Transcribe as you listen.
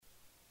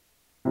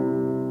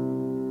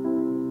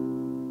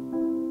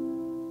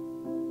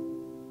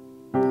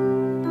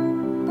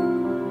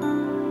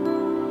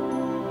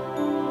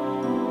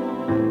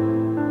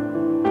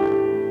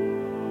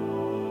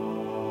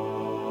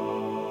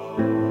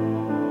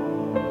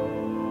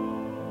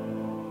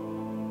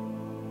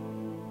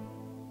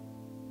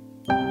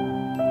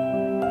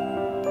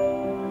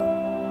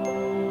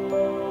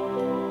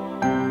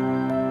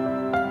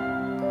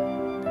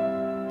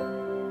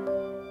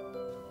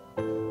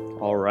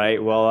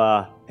right.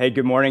 Well, hey,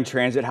 good morning,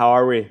 Transit. How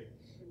are we?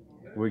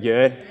 We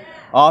good?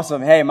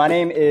 Awesome. Hey, my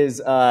name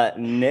is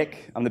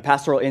Nick. I'm the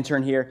pastoral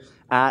intern here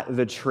at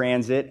the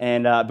Transit.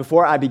 And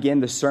before I begin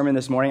the sermon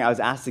this morning, I was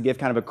asked to give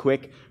kind of a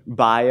quick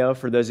bio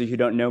for those of you who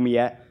don't know me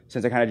yet,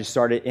 since I kind of just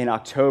started in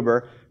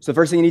October. So the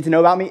first thing you need to know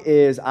about me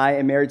is I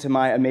am married to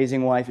my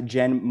amazing wife,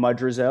 Jen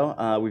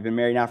Mudrazo. We've been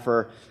married now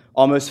for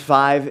almost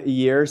 5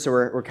 years, so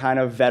we're kind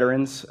of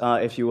veterans,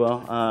 if you will.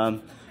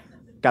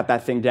 Got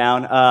that thing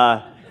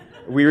down.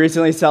 We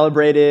recently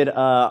celebrated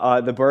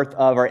the birth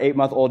of our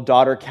 8-month-old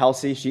daughter,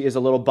 Kelsey. She is a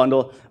little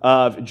bundle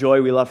of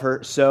joy. We love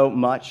her so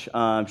much.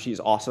 She's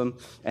awesome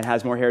and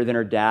has more hair than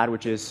her dad,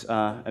 which is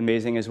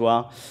amazing as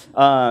well.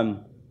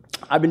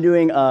 I've been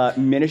doing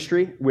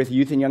ministry with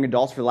youth and young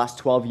adults for the last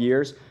 12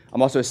 years.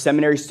 I'm also a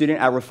seminary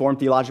student at Reformed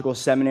Theological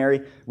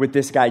Seminary with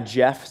this guy,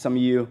 Jeff. Some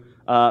of you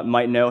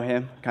might know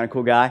him, kind of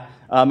cool guy.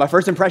 My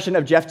first impression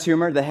of Jeff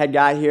Toomer, the head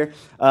guy here,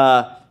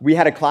 we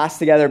had a class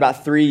together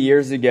about 3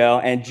 years ago,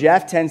 and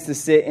Jeff tends to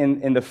sit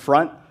in the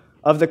front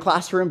of the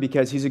classroom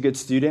because he's a good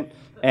student,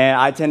 and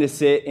I tend to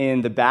sit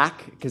in the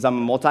back because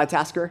I'm a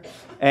multitasker.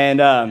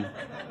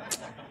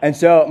 And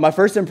so my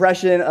first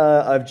impression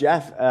of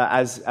Jeff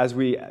as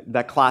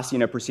that class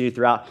proceeded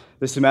throughout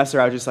the semester,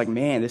 I was just like,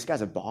 man, this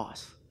guy's a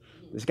boss.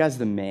 This guy's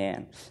the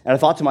man. And I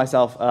thought to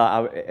myself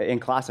in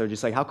class, I was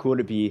just like, how cool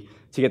would it be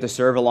to get to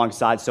serve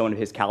alongside someone of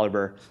his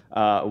caliber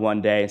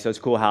one day? And so it's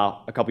cool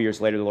how a couple years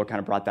later, the Lord kind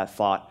of brought that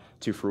thought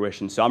to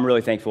fruition. So I'm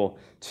really thankful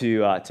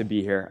to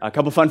be here. A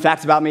couple fun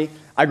facts about me.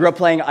 I grew up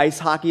playing ice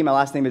hockey. My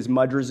last name is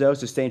Mudrazo,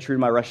 so staying true to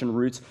my Russian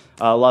roots.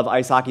 Love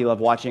ice hockey, love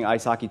watching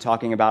ice hockey,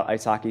 talking about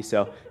ice hockey.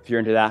 So if you're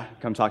into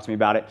that, come talk to me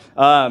about it.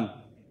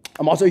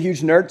 I'm also a huge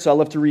nerd, so I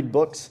love to read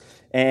books.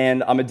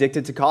 And I'm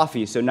addicted to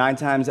coffee. So 9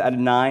 times out of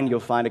 9, you'll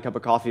find a cup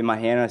of coffee in my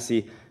hand. I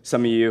see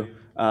some of you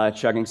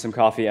chugging some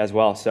coffee as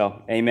well.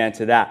 So amen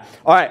to that.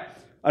 All right,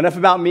 enough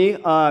about me.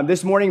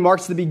 This morning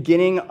marks the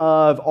beginning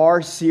of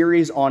our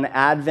series on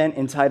Advent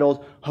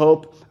entitled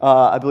Hope.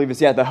 I believe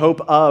it's, the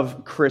Hope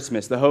of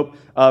Christmas. The Hope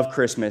of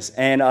Christmas.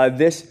 And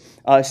this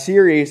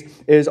series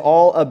is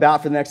all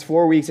about, for the next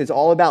 4 weeks, it's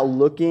all about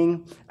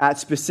looking at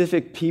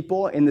specific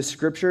people in the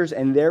Scriptures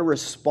and their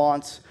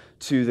response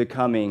to the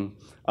coming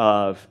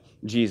of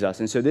Jesus.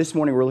 And so this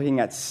morning we're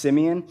looking at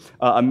Simeon,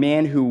 a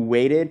man who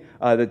waited.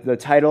 The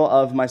title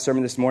of my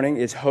sermon this morning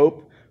is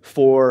Hope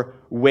for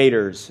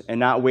Waiters, and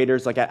not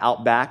waiters like at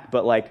Outback,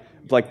 but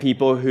like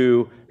people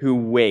who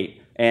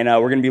wait. And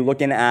we're going to be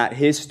looking at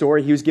his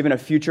story. He was given a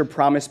future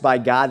promise by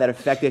God that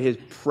affected his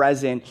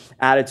present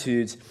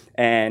attitudes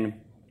and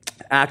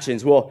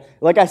actions. Well,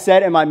 like I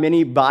said in my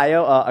mini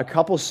bio, a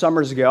couple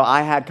summers ago,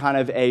 I had kind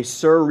of a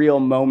surreal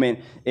moment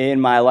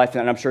in my life,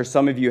 and I'm sure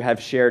some of you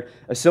have shared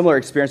a similar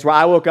experience where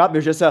I woke up, it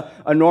was just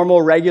a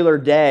normal, regular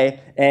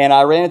day, and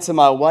I ran into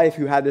my wife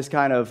who had this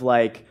kind of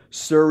like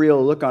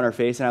surreal look on her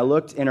face, and I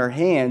looked in her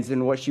hands,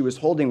 and what she was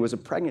holding was a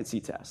pregnancy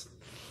test.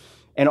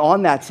 And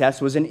on that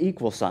test was an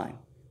equal sign,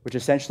 which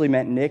essentially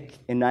meant, Nick,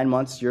 in 9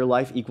 months, your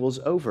life equals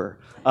over.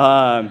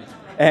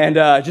 And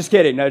just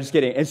kidding.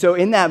 And so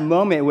in that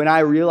moment, when I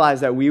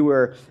realized that we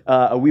were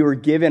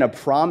given a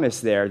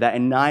promise there, that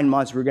in 9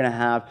 months we're going to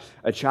have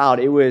a child,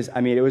 it was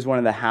one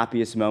of the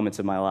happiest moments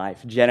of my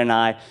life. Jen and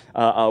I,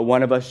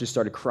 one of us just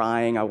started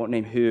crying. I won't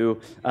name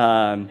who.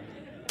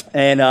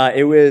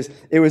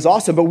 It was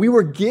awesome. But we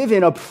were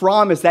given a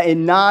promise that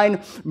in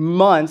 9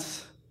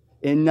 months,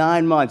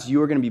 you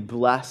were going to be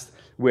blessed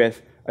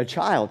with a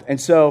child.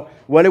 And so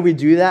what did we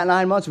do that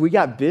 9 months? We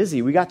got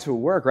busy. We got to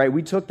work, right?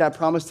 We took that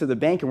promise to the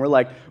bank, and we're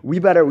like, we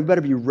better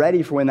be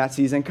ready for when that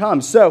season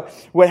comes. So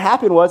what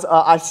happened was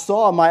I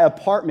saw my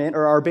apartment,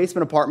 or our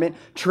basement apartment,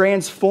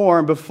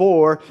 transform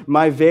before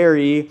my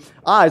very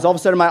eyes. All of a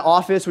sudden, my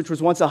office, which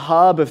was once a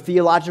hub of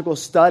theological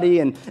study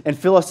and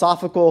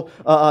philosophical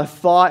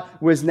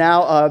thought, was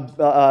now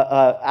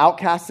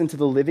outcast into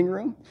the living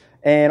room.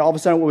 And all of a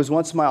sudden, what was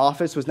once my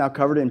office was now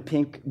covered in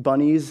pink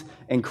bunnies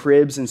and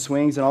cribs and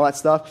swings and all that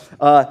stuff.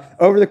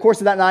 Over the course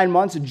of that 9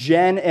 months,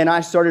 Jen and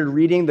I started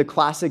reading the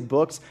classic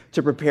books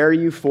to prepare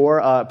you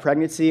for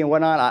pregnancy and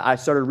whatnot. I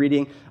started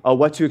reading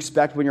What to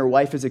Expect When Your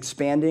Wife is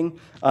Expanding.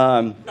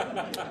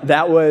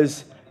 That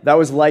was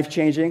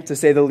life-changing, to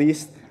say the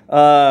least.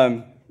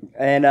 And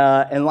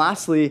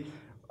lastly,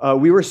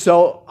 we were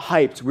so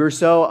hyped. We were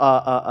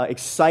so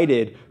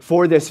excited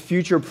for this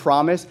future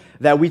promise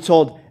that we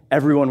told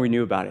everyone we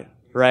knew about it,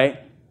 right?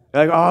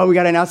 Like, oh, we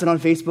got to announce it on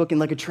Facebook in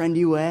like a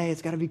trendy way.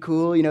 It's got to be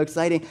cool,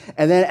 exciting.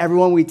 And then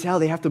everyone we tell,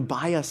 they have to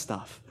buy us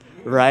stuff,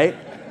 right?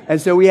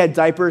 And so we had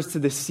diapers to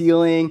the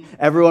ceiling.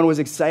 Everyone was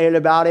excited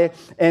about it.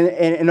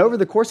 And over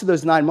the course of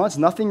those 9 months,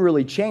 nothing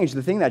really changed.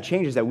 The thing that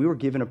changed is that we were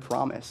given a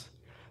promise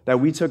that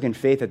we took in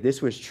faith that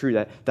this was true,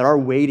 that our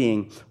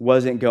waiting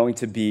wasn't going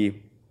to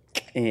be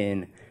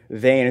in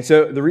vain. And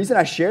so the reason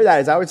I share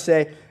that is I would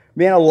say,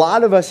 man, a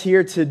lot of us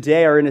here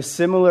today are in a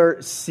similar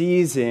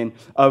season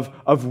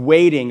of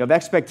waiting, of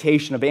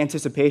expectation, of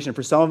anticipation.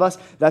 For some of us,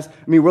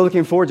 we're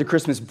looking forward to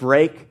Christmas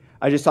break.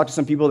 I just talked to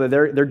some people that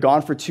they're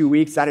gone for 2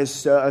 weeks. That is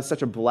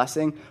such a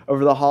blessing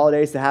over the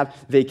holidays to have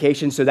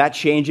vacation. So that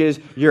changes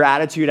your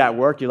attitude at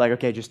work. You're like,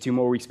 okay, just 2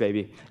 more weeks,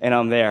 baby, and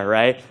I'm there,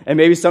 right? And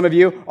maybe some of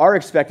you are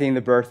expecting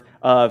the birth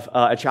of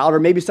a child, or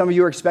maybe some of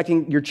you are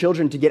expecting your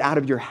children to get out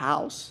of your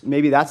house.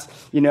 Maybe that's,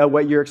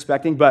 what you're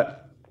expecting.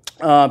 But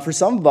for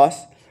some of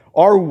us,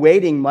 our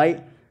waiting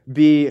might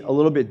be a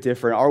little bit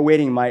different. Our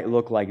waiting might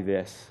look like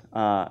this.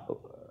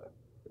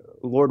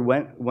 Lord,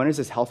 when is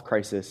this health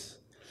crisis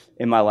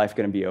in my life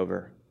going to be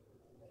over?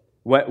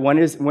 When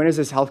is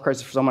this health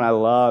crisis for someone I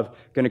love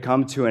going to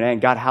come to an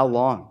end? God, how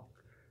long?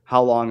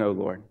 How long, oh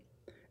Lord?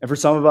 And for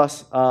some of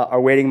us,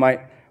 our waiting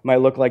might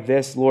look like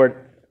this. Lord,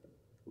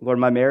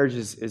 my marriage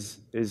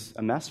is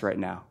a mess right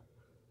now.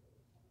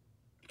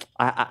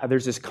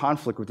 There's this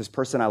conflict with this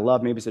person I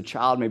love. Maybe it's a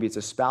child, maybe it's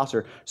a spouse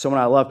or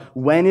someone I love.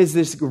 When is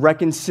this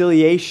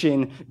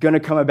reconciliation going to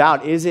come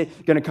about? Is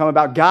it going to come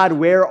about? God,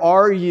 where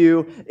are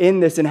you in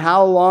this? And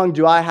how long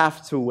do I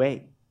have to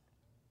wait?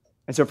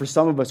 And so for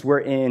some of us, we're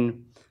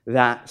in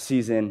that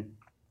season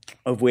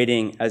of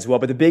waiting as well.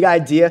 But the big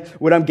idea,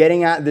 what I'm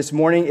getting at this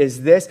morning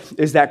is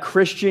that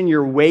Christian,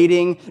 your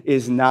waiting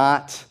is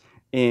not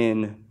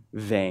in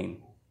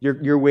vain.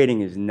 Your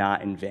waiting is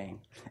not in vain.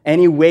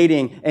 Any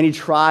waiting, any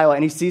trial,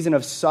 any season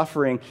of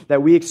suffering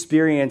that we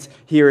experience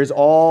here is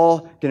all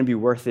going to be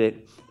worth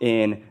it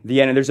in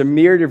the end. And there's a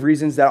myriad of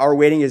reasons that our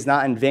waiting is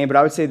not in vain, but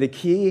I would say the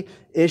key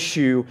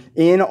issue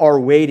in our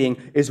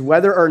waiting is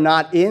whether or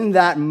not in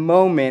that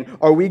moment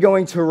are we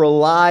going to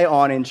rely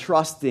on and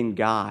trust in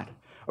God?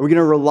 Are we going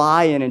to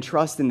rely in and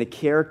trust in the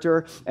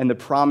character and the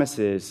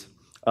promises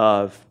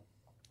of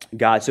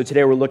God? So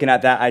today we're looking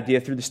at that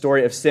idea through the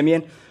story of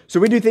Simeon. So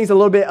we do things a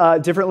little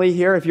bit differently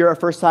here. If you're a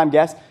first-time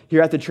guest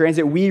here at the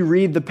Transit, we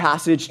read the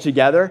passage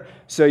together.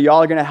 So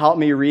y'all are going to help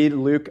me read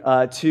Luke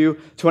 2,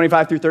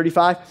 25 through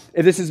 35.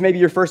 If this is maybe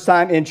your first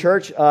time in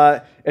church,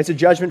 it's a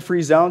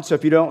judgment-free zone. So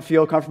if you don't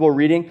feel comfortable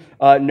reading,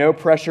 no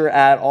pressure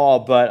at all.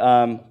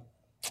 But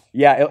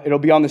it'll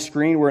be on the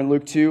screen. We're in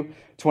Luke 2,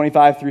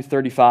 25 through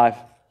 35.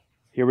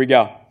 Here we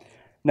go.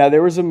 Now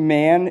there was a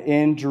man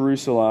in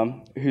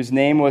Jerusalem whose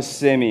name was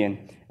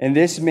Simeon, and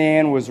this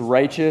man was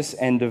righteous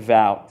and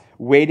devout,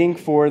 waiting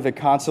for the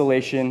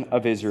consolation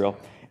of Israel.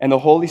 And the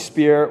Holy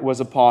Spirit was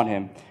upon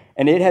him.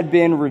 And it had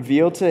been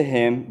revealed to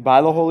him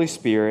by the Holy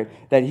Spirit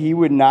that he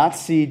would not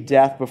see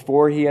death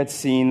before he had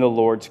seen the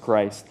Lord's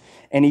Christ.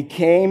 And he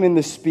came in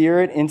the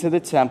Spirit into the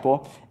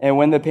temple, and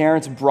when the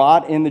parents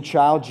brought in the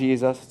child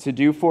Jesus to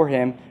do for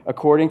him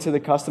according to the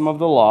custom of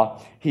the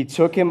law, he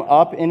took him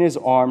up in his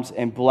arms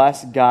and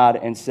blessed God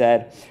and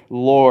said,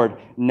 Lord,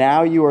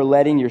 now you are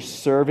letting your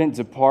servant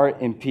depart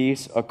in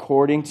peace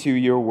according to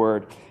your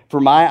word. For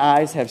my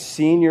eyes have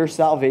seen your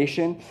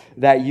salvation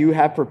that you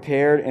have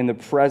prepared in the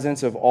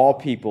presence of all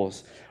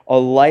peoples, a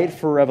light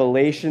for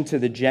revelation to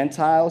the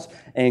Gentiles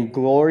and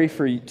glory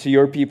to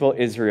your people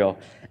Israel.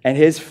 And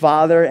his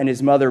father and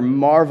his mother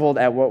marveled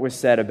at what was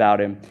said about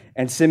him.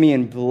 And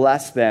Simeon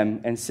blessed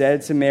them and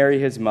said to Mary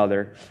his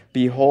mother,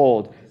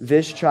 Behold,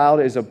 this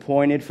child is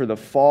appointed for the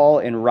fall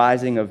and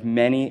rising of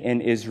many in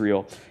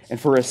Israel, and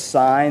for a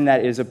sign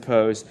that is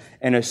opposed,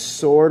 and a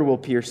sword will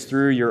pierce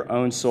through your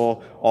own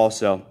soul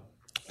also,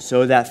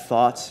 so that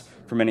thoughts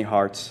from many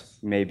hearts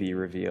may be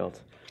revealed.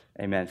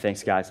 Amen.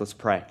 Thanks, guys. Let's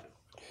pray.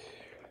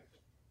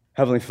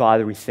 Heavenly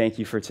Father, we thank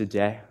you for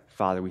today.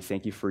 Father, we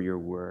thank you for your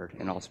word.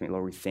 And ultimately,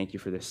 Lord, we thank you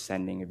for the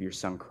sending of your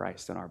son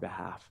Christ on our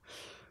behalf.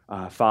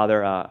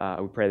 Father,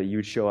 we pray that you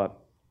would show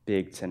up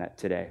big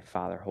today,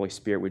 Father. Holy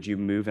Spirit, would you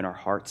move in our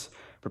hearts,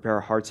 prepare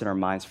our hearts and our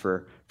minds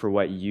for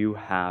what you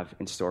have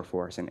in store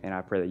for us. And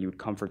I pray that you would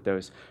comfort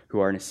those who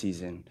are in a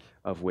season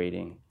of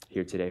waiting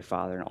here today,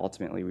 Father. And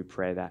ultimately, we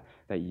pray that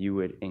you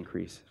would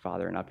increase,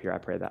 Father. And up here, I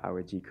pray that I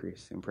would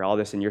decrease. And pray all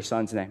this in your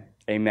son's name.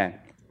 Amen.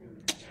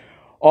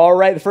 All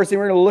right, the first thing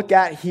we're going to look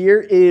at here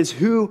is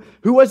who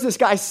was this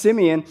guy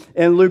Simeon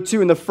in Luke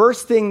 2. And the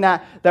first thing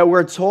that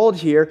we're told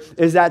here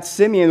is that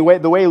Simeon,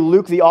 the way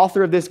Luke, the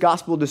author of this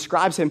gospel,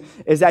 describes him,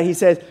 is that he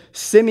says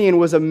Simeon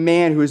was a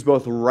man who is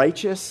both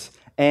righteous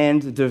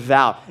and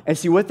devout. And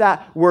see, what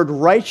that word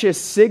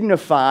righteous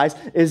signifies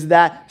is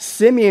that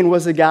Simeon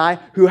was a guy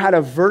who had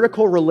a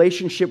vertical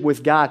relationship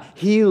with God.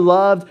 He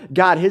loved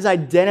God. His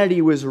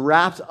identity was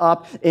wrapped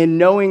up in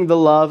knowing the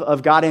love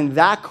of God, and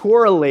that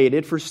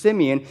correlated for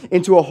Simeon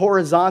into a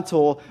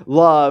horizontal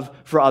love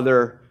for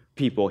other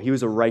people. He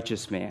was a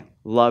righteous man,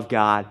 loved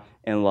God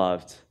and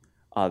loved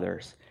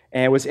others.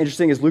 And what's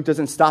interesting is Luke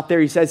doesn't stop there.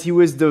 He says he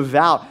was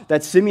devout.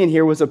 That Simeon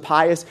here was a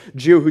pious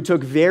Jew who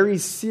took very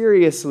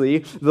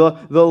seriously the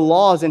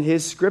laws in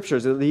his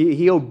scriptures.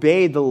 He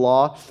obeyed the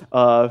law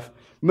of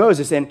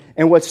Moses. And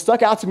what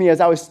stuck out to me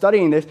as I was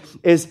studying this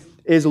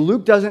is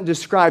Luke doesn't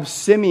describe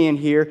Simeon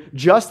here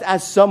just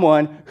as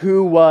someone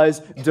who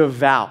was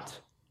devout.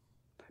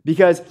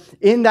 Because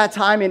in that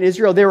time in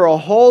Israel, there were a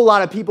whole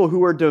lot of people who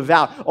were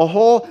devout, a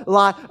whole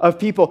lot of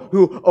people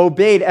who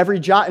obeyed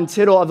every jot and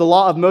tittle of the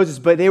law of Moses,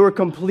 but they were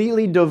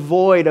completely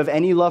devoid of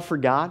any love for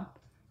God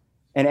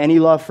and any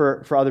love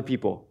for other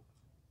people.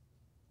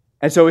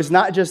 And so it's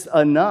not just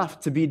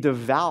enough to be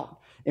devout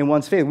in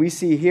one's faith. We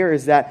see here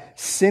is that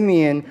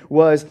Simeon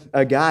was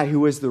a guy who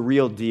was the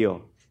real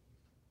deal.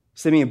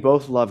 Simeon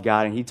both loved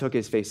God, and he took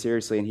his faith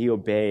seriously, and he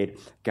obeyed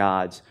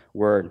God's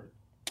word.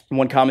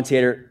 One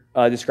commentator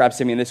describes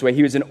Simeon this way: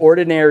 he was an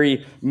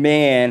ordinary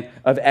man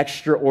of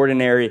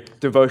extraordinary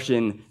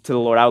devotion to the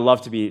Lord. I would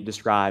love to be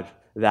described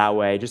that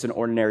way. Just an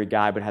ordinary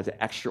guy, but has an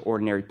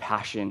extraordinary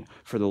passion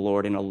for the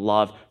Lord and a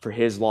love for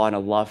his law and a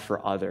love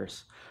for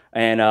others.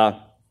 And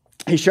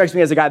he strikes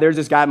me as a guy. There's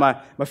this guy at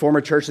my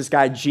former church, this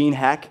guy, Gene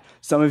Heck.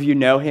 Some of you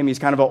know him. He's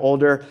kind of an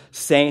older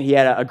saint. He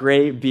had a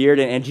gray beard.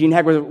 And Gene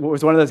Heck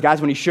was one of those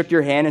guys when he shook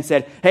your hand and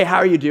said, "Hey, how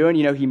are you doing?"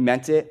 He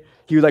meant it.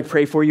 He would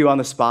pray for you on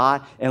the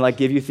spot and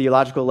give you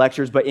theological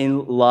lectures, but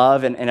in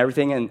love and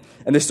everything. And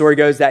the story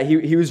goes that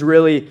he was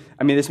really,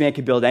 this man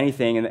could build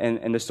anything.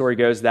 And the story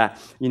goes that,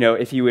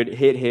 if he would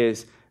hit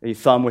his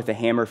thumb with a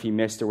hammer, if he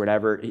missed or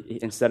whatever,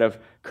 instead of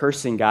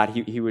cursing God,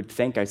 he would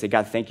thank God. He'd say,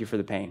 "God, thank you for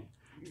the pain.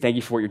 Thank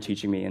you for what you're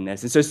teaching me in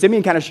this." And so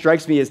Simeon kind of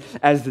strikes me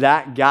as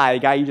that guy, the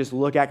guy you just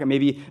look at,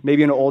 maybe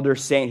an older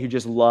saint who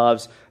just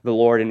loves the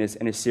Lord and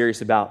is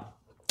serious about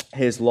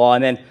his law.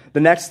 And then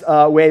the next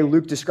way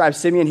Luke describes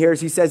Simeon here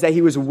is he says that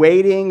he was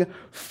waiting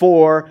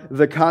for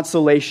the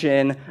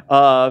consolation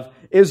of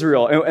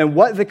Israel. And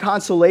what the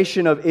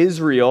consolation of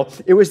Israel,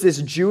 it was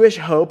this Jewish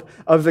hope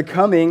of the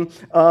coming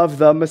of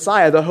the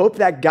Messiah, the hope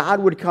that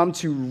God would come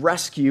to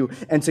rescue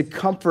and to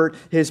comfort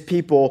his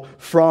people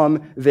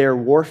from their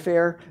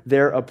warfare,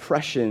 their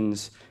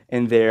oppressions,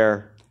 and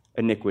their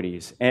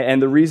iniquities.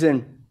 And the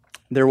reason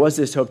there was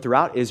this hope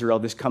throughout Israel,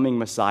 this coming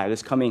Messiah,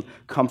 this coming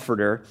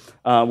comforter,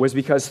 was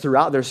because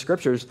throughout their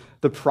scriptures,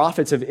 the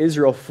prophets of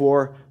Israel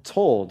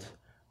foretold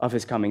of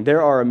his coming.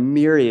 There are a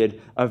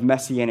myriad of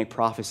messianic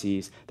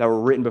prophecies that were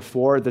written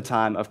before the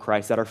time of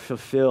Christ that are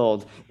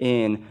fulfilled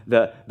in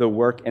the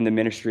work and the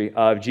ministry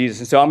of Jesus.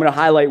 And so I'm going to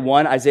highlight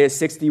one, Isaiah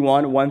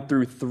 61, 1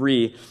 through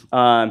 3.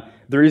 The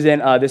reason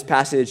this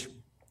passage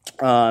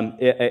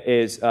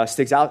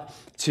sticks out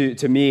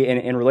to me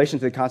in relation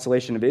to the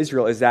consolation of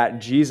Israel is that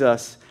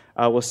Jesus,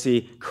 we'll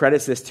see,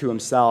 credits this to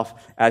himself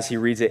as he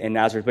reads it in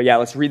Nazareth. But yeah,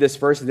 let's read this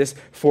first. This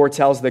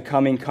foretells the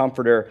coming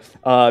comforter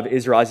of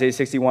Israel. Isaiah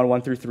 61,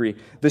 1 through 3.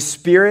 "The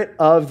Spirit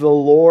of the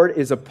Lord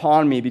is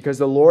upon me, because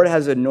the Lord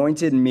has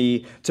anointed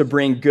me to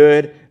bring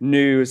good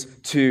news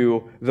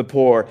to the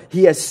poor.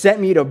 He has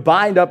sent me to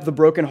bind up the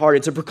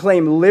brokenhearted, to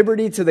proclaim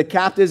liberty to the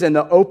captives and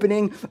the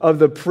opening of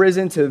the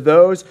prison to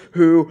those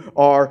who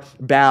are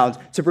bound,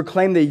 to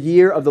proclaim the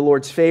year of the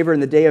Lord's favor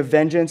and the day of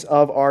vengeance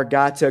of our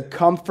God, to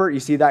comfort," you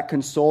see that,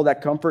 console,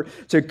 that comfort,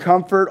 "to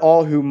comfort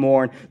all who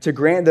mourn, to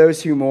grant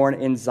those who mourn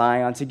in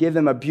Zion, to give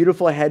them a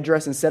beautiful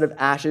headdress instead of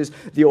ashes,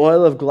 the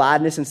oil of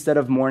gladness instead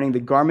of mourning, the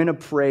garment of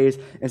praise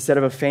instead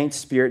of a faint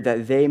spirit,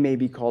 that they may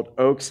be called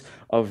oaks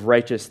of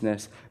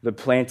righteousness, the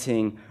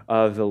planting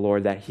of the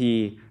Lord, that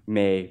he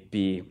may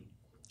be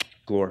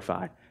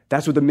glorified."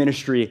 That's what the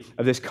ministry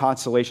of this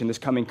consolation, this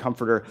coming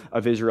comforter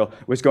of Israel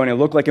was going to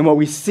look like. And what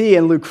we see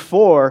in Luke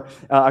 4,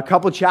 a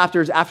couple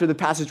chapters after the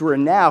passage we're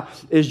in now,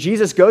 is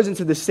Jesus goes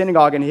into the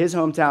synagogue in his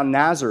hometown,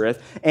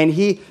 Nazareth, and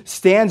he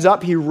stands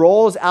up, he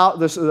rolls out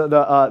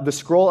the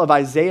scroll of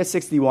Isaiah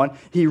 61.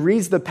 He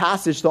reads the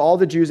passage to all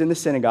the Jews in the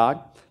synagogue,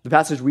 the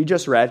passage we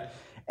just read,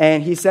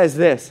 and he says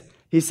this.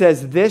 He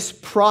says, "This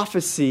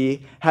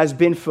prophecy has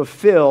been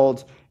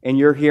fulfilled in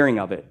your hearing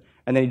of it."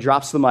 And then he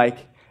drops the mic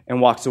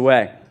and walks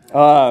away.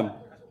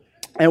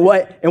 And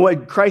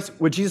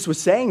what Jesus was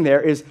saying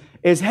there is,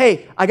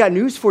 "Hey, I got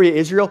news for you,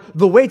 Israel.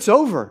 The wait's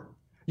over.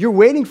 You're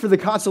waiting for the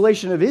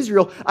consolation of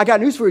Israel. I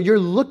got news for you. You're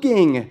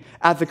looking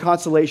at the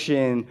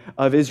consolation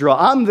of Israel.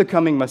 I'm the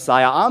coming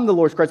Messiah. I'm the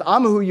Lord Christ.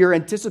 I'm who you're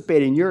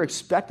anticipating, you're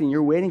expecting,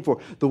 you're waiting for.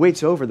 The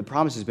wait's over. The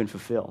promise has been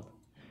fulfilled."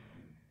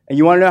 And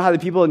you want to know how the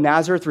people in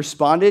Nazareth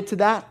responded to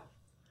that?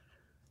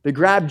 They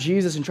grabbed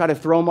Jesus and tried to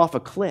throw him off a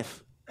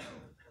cliff.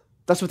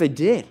 That's what they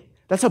did.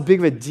 That's how big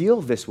of a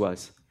deal this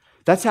was.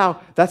 That's how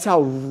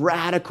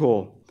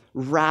radical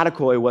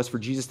it was for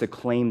Jesus to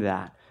claim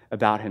that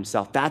about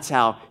himself. That's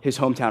how his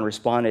hometown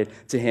responded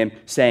to him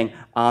saying,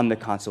 "I'm the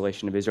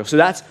consolation of Israel." So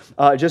that's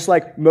just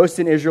like most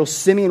in Israel,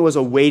 Simeon was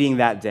awaiting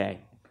that day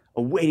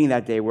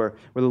where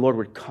the Lord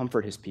would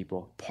comfort his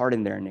people,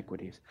 pardon their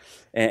iniquities,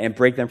 and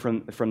break them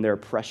from their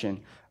oppression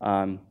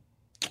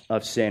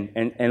of sin.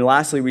 And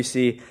lastly, we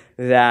see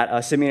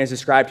that Simeon is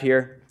described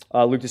here.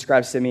 Luke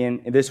describes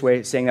Simeon in this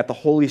way, saying that the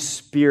Holy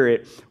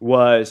Spirit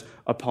was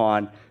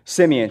upon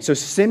Simeon. So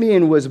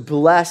Simeon was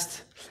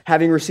blessed,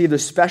 having received a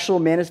special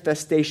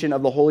manifestation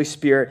of the Holy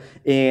Spirit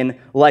in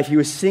life. He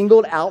was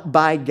singled out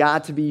by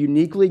God to be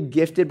uniquely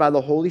gifted by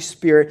the Holy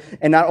Spirit.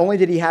 And not only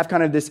did he have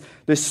kind of this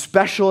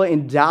special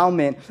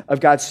endowment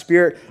of God's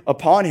Spirit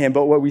upon him,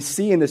 but what we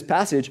see in this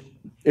passage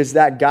is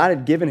that God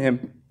had given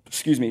him,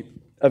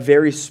 a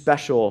very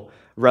special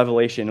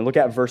revelation. And look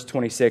at verse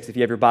 26, if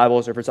you have your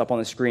Bibles or if it's up on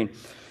the screen.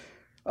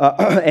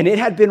 "And it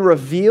had been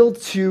revealed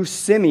to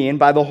Simeon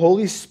by the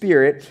Holy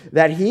Spirit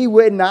that he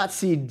would not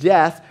see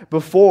death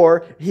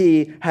before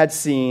he had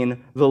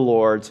seen the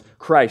Lord's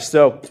Christ."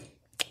 So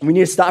we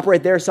need to stop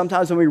right there.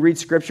 Sometimes when we read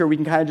Scripture, we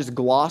can kind of just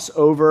gloss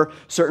over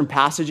certain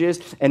passages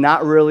and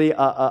not really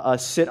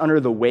sit under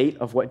the weight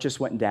of what just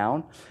went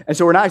down. And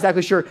so we're not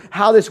exactly sure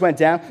how this went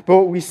down, but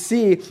what we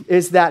see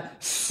is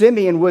that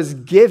Simeon was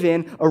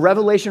given a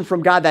revelation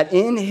from God that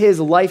in his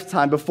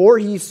lifetime, before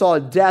he saw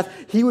death,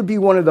 he would be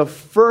one of the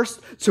first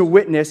to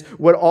witness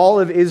what all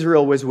of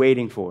Israel was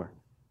waiting for.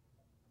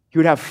 He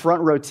would have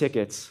front row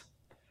tickets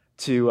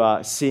to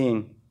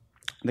seeing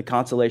the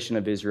consolation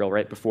of Israel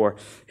right before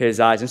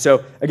his eyes. And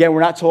so, again, we're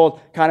not told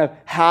kind of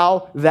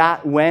how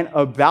that went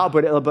about,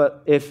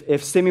 but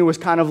if Simeon was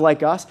kind of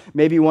like us,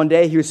 maybe one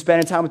day he was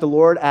spending time with the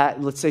Lord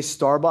at, let's say,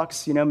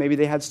 Starbucks. Maybe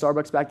they had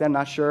Starbucks back then,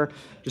 not sure.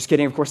 Just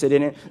kidding, of course they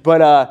didn't.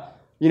 But,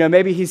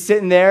 maybe he's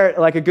sitting there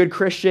like a good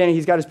Christian.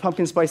 He's got his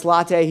pumpkin spice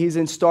latte. He's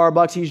in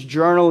Starbucks. He's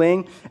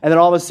journaling. And then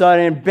all of a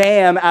sudden,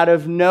 bam, out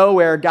of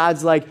nowhere,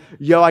 God's like,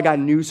 yo, I got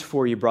news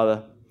for you,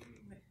 brother.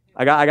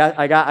 I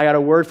got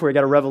a word for you. I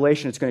got a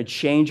revelation. It's going to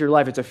change your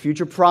life. It's a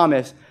future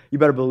promise. You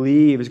better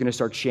believe it's going to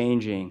start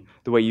changing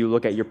the way you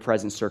look at your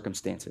present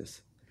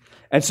circumstances.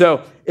 And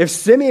so if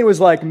Simeon was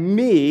like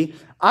me,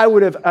 I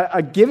would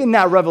have, given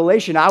that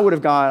revelation, I would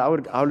have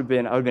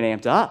been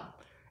amped up.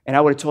 And I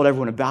would have told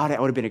everyone about it.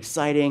 I would have been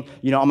exciting.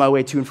 On my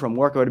way to and from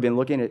work, I would have been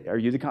looking at, are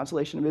you the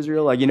consolation of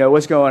Israel?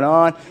 What's going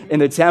on?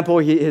 In the temple,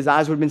 his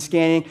eyes would have been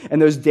scanning,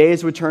 and those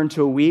days would turn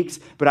to weeks,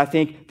 but I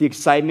think the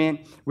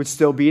excitement would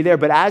still be there.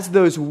 But as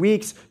those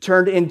weeks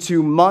turned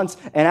into months,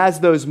 and as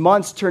those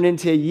months turned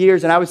into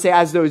years, and I would say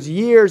as those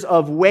years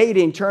of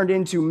waiting turned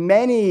into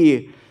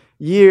many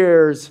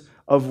years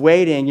of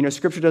waiting,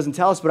 Scripture doesn't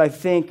tell us, but I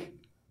think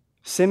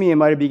Simeon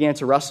might have began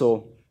to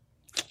wrestle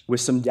with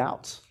some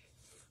doubts.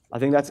 I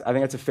think that's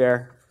a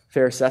fair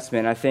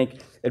assessment. I think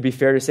it'd be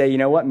fair to say,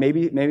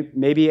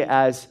 maybe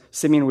as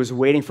Simeon was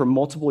waiting for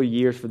multiple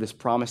years for this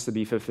promise to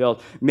be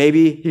fulfilled,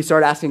 maybe he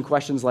started asking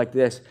questions like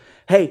this.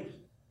 Hey,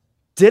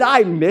 did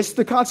I miss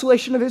the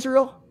consolation of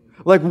Israel?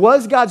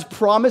 Was God's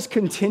promise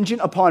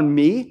contingent upon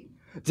me?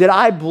 Did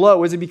I blow?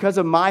 Was it because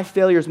of my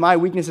failures, my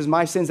weaknesses,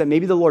 my sins that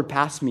maybe the Lord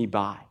passed me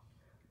by?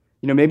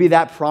 Maybe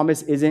that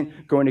promise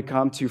isn't going to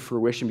come to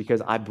fruition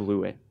because I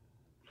blew it.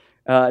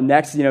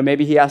 Next,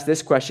 maybe he asked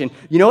this question.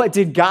 What?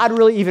 Did God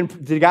really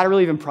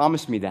even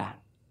promise me that?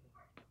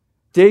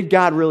 Did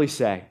God really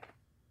say?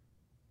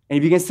 And he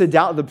begins to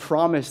doubt the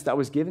promise that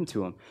was given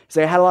to him.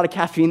 Say, I had a lot of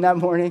caffeine that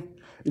morning.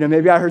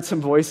 Maybe I heard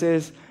some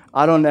voices.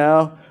 I don't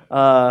know.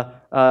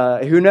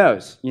 Who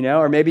knows?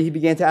 Or maybe he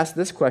began to ask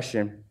this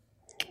question.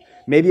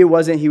 Maybe it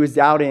wasn't he was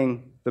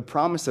doubting the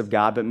promise of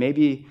God, but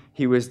maybe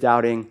he was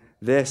doubting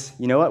this.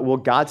 What? Will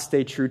God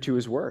stay true to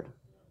his word?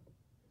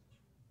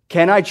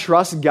 Can I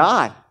trust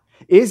God?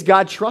 Is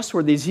God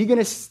trustworthy? Is he going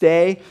to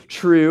stay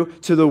true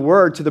to the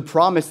word, to the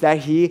promise that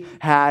he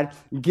had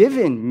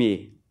given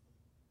me?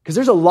 Because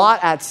there's a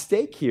lot at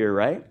stake here,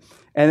 right?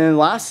 And then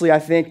lastly, I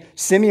think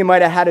Simeon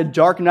might have had a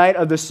dark night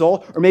of the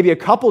soul, or maybe a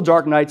couple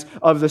dark nights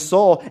of the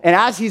soul. And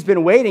as he's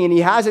been waiting and he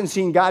hasn't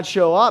seen God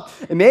show up,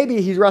 and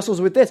maybe he wrestles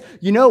with this.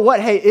 You know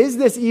what? Hey, is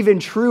this even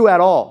true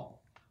at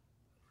all?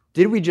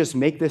 Did we just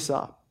make this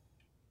up?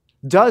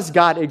 Does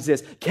God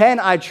exist? Can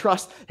I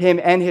trust him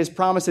and his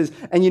promises?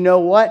 And you know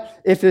what?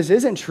 If this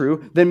isn't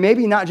true, then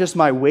maybe not just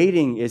my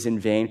waiting is in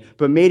vain,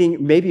 but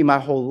maybe my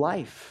whole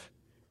life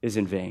is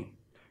in vain.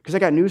 Because I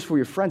got news for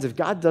your friends. If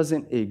God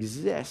doesn't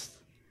exist,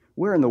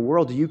 where in the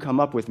world do you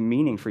come up with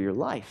meaning for your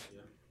life?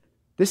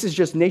 This is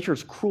just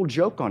nature's cruel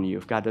joke on you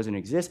if God doesn't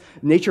exist.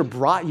 Nature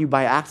brought you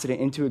by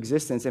accident into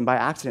existence, and by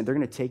accident, they're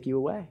going to take you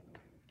away.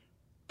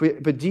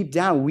 But deep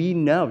down, we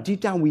know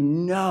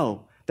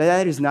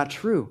that is not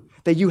true.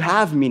 That you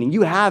have meaning,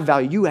 you have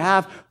value, you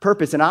have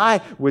purpose. And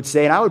I would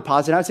say, and I would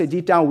posit, and I would say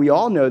deep down, we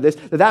all know this,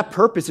 that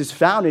purpose is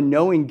found in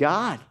knowing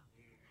God.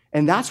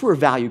 And that's where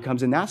value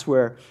comes in. That's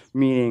where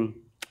meaning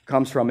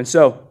comes from. And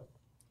so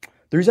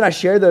the reason I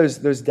share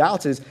those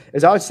doubts is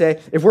I would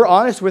say, if we're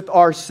honest with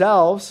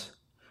ourselves,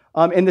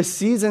 in the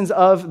seasons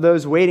of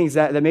those waitings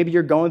that maybe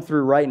you're going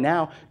through right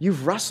now,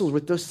 you've wrestled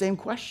with those same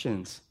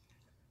questions.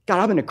 God,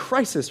 I'm in a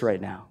crisis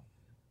right now.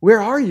 Where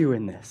are you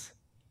in this?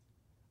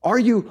 Are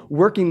you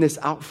working this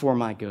out for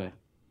my good?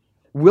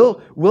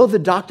 Will the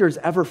doctors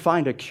ever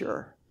find a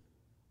cure?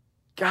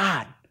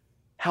 God,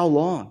 how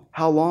long?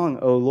 How long,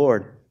 O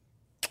Lord?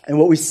 And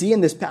what we see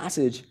in this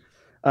passage,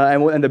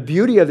 and the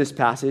beauty of this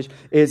passage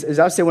is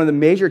I would say one of the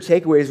major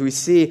takeaways we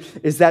see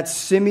is that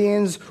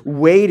Simeon's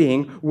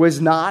waiting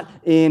was not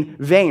in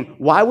vain.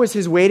 Why was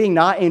his waiting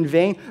not in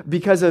vain?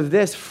 Because of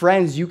this,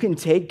 friends, you can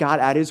take God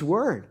at his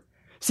word.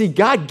 See,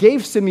 God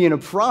gave Simeon a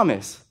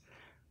promise.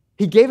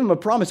 He gave him a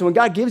promise. And when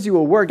God gives you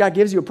a word, God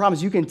gives you a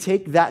promise, you can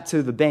take that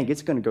to the bank.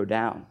 It's going to go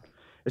down.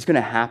 It's going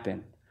to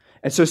happen.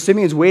 And so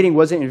Simeon's waiting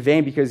wasn't in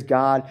vain because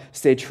God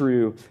stayed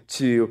true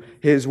to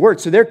his word.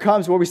 So there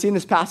comes, what we see in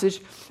this passage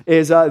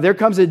is there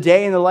comes a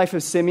day in the life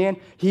of Simeon.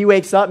 He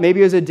wakes up. Maybe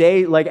it was a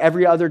day like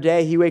every other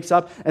day. He wakes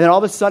up, and then all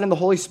of a sudden the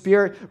Holy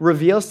Spirit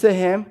reveals to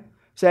him,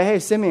 say, hey,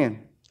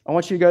 Simeon, I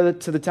want you to go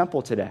to the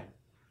temple today. I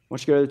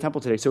want you to go to the temple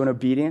today. So in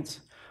obedience,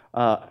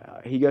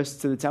 he goes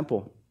to the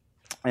temple.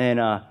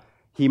 And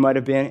he might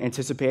have been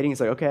anticipating. He's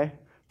like, okay,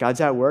 God's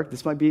at work.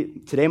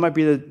 Today might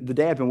be the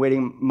day I've been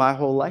waiting my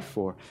whole life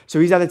for. So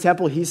he's at the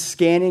temple. He's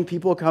scanning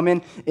people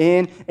coming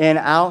in and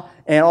out.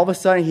 And all of a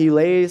sudden, he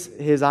lays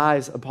his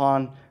eyes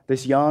upon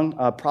this young,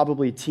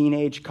 probably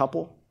teenage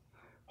couple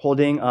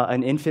holding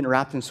an infant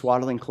wrapped in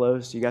swaddling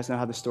clothes. Do you guys know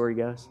how the story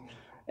goes?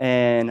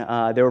 And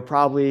they were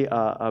probably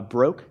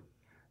broke.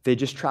 They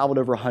just traveled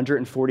over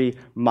 140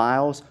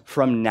 miles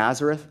from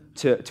Nazareth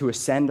to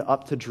ascend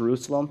up to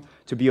Jerusalem,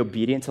 to be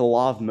obedient to the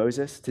law of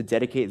Moses, to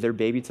dedicate their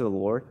baby to the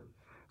Lord.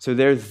 So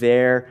they're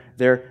there,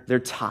 they're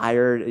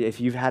tired.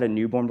 If you've had a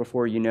newborn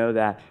before, you know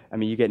that,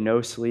 you get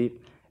no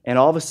sleep. And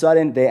all of a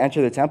sudden, they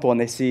enter the temple and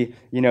they see,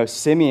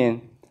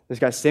 Simeon, this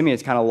guy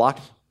Simeon's kind of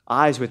locked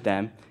eyes with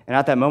them. And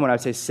at that moment, I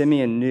would say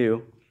Simeon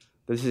knew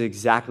that this is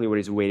exactly what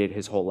he's waited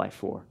his whole life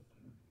for.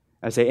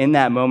 I would say in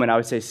that moment, I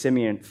would say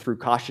Simeon threw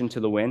caution to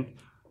the wind.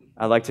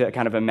 I like to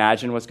kind of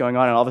imagine what's going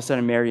on. And all of a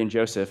sudden, Mary and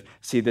Joseph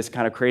see this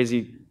kind of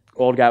crazy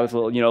old guy with a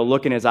little,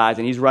 look in his eyes,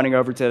 and he's running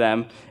over to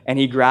them, and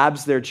he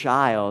grabs their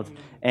child,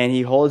 and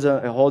he holds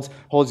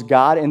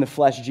God in the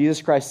flesh,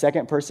 Jesus Christ,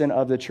 second person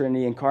of the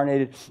Trinity,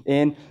 incarnated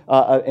in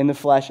the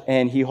flesh,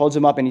 and he holds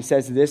him up, and he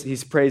says this. He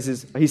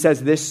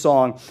says this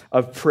song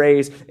of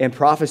praise and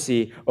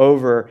prophecy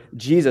over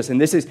Jesus,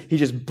 and he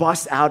just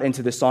busts out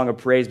into the song of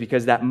praise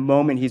because that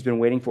moment he's been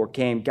waiting for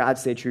came. God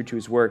stayed true to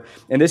his word,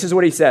 and this is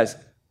what he says.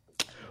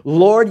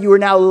 Lord, you are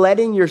now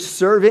letting your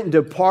servant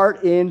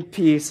depart in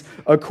peace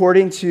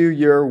according to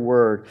your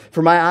word.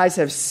 For my eyes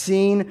have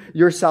seen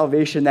your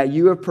salvation that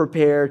you have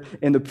prepared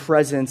in the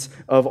presence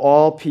of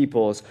all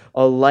peoples,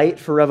 a light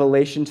for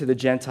revelation to the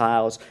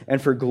Gentiles and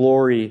for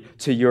glory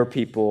to your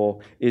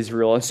people,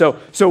 Israel. And so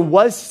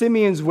was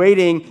Simeon's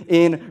waiting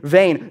in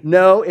vain?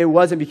 No, it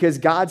wasn't, because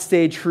God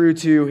stayed true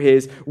to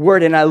his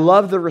word. And I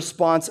love the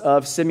response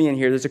of Simeon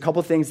here. There's a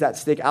couple things that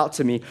stick out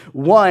to me.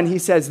 One, he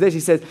says this. He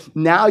says,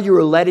 now you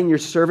are letting your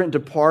servant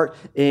depart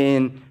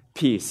in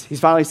peace.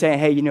 He's finally saying,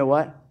 hey, you know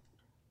what?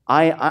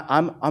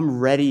 I'm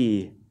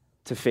ready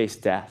to face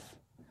death.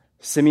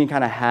 Simeon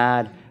kind of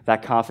had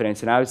that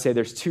confidence, and I would say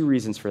there's two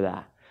reasons for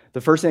that.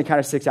 The first thing that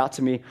kind of sticks out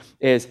to me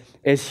is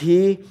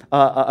he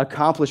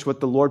accomplished what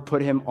the Lord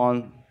put him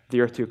on the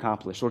earth to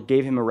accomplish. The Lord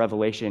gave him a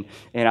revelation,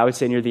 and I would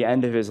say near the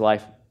end of his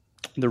life,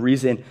 the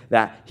reason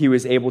that he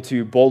was able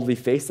to boldly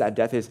face that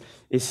death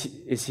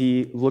is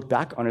he looked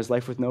back on his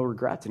life with no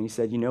regrets, and he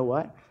said, you know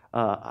what?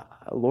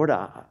 Lord,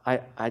 I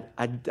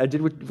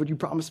did what you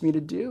promised me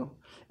to do.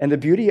 And the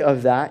beauty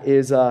of that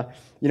is, I'd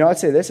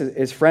say this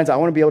is friends, I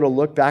want to be able to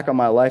look back on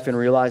my life and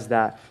realize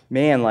that,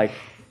 man, like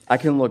I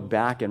can look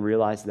back and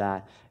realize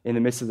that in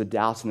the midst of the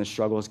doubts and the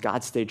struggles,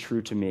 God stayed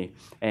true to me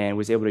and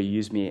was able to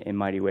use me in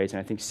mighty ways. And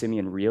I think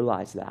Simeon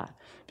realized that,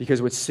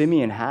 because what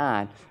Simeon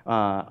had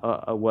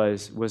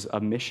was a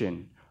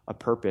mission, a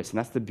purpose. And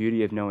that's the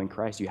beauty of knowing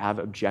Christ. You have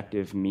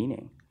objective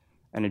meaning,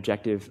 an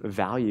objective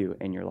value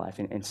in your life.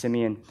 And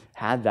Simeon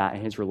had that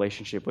in his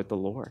relationship with the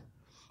Lord.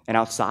 And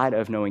outside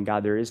of knowing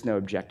God, there is no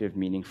objective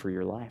meaning for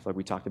your life, like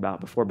we talked about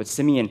before. But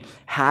Simeon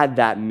had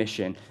that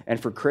mission. And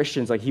for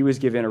Christians, like he was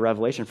given a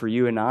revelation. For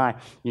you and I,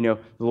 the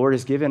Lord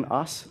has given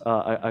us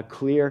a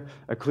clear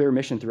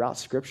mission throughout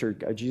Scripture.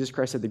 Jesus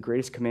Christ said the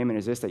greatest commandment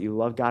is this, that you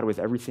love God with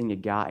everything you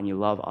got and you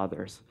love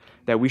others.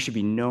 That we should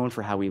be known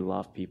for how we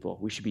love people.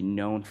 We should be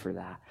known for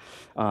that.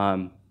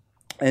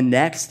 And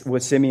next,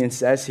 what Simeon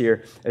says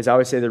here is, I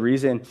would say the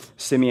reason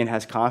Simeon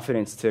has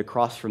confidence to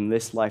cross from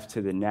this life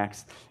to the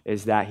next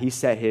is that he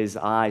set his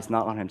eyes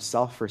not on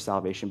himself for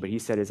salvation, but he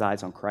set his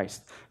eyes on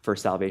Christ for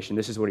salvation.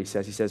 This is what he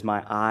says. He says,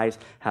 my eyes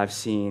have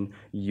seen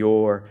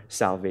your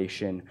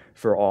salvation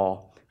for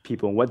all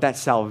people. And what that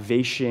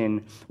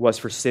salvation was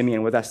for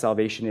Simeon, what that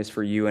salvation is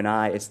for you and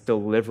I, it's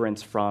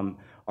deliverance from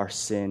our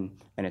sin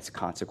and its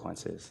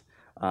consequences.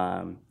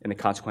 And the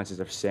consequences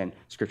of sin,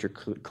 Scripture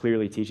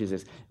clearly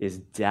teaches is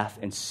death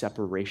and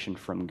separation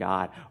from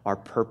God. Our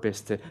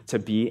purpose to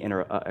be in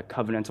a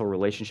covenantal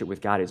relationship with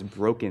God is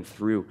broken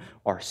through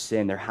our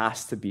sin. There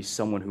has to be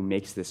someone who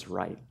makes this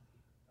right.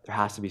 There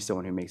has to be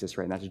someone who makes this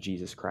right, and that's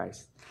Jesus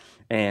Christ.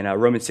 And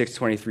Romans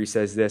 6:23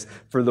 says this,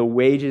 for the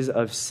wages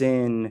of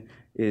sin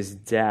is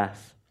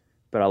death,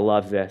 but I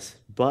love this,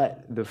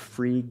 but the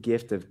free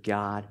gift of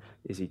God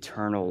is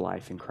eternal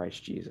life in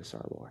Christ Jesus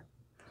our Lord.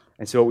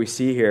 And so what we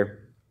see here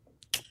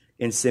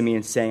in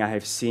Simeon saying, I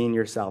have seen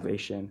your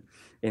salvation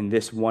in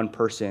this one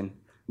person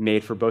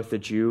made for both the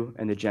Jew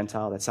and the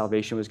Gentile, that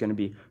salvation was going to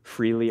be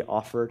freely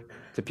offered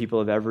to people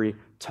of every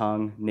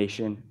tongue,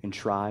 nation, and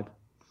tribe.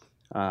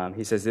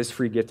 He says this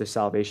free gift of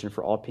salvation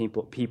for all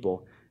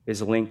people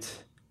is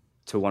linked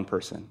to one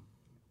person,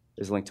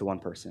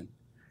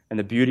 And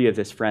the beauty of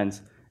this,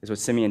 friends, is what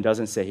Simeon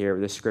doesn't say here, or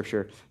this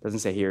Scripture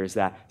doesn't say here, is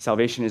that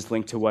salvation is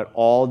linked to what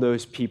all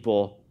those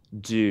people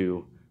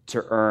do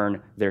to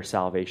earn their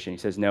salvation. He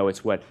says, no,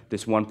 it's what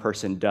this one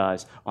person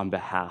does on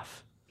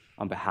behalf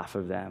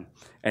of them.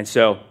 And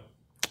so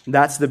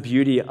that's the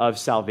beauty of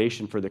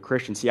salvation for the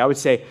Christian. See, I would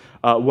say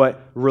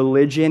what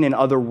religion and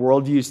other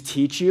worldviews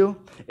teach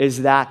you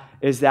is that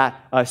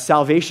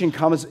salvation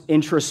comes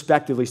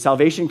introspectively.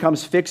 Salvation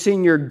comes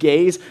fixing your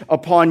gaze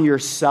upon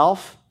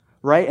yourself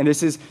right? And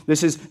this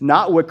is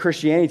not what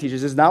Christianity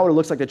teaches. This is not what it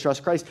looks like to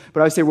trust Christ.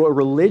 But I would say what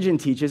religion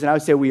teaches, and I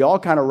would say we all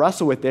kind of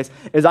wrestle with this,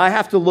 is I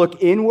have to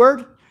look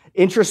inward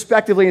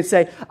introspectively and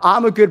say,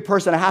 I'm a good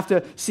person. I have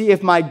to see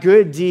if my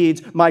good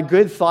deeds, my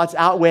good thoughts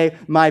outweigh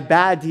my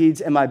bad deeds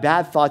and my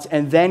bad thoughts,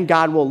 and then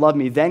God will love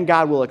me. Then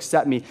God will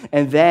accept me.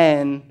 And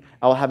then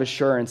I will have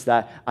assurance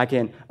that I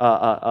can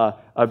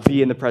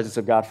be in the presence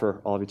of God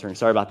for all of eternity.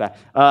 Sorry about that.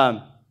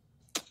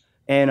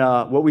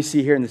 What we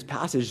see here in this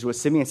passage is what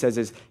Simeon says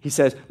is, he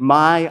says,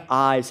 my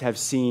eyes have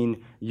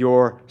seen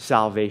your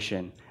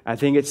salvation. I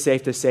think it's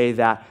safe to say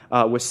that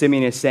what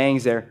Simeon is saying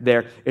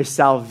there is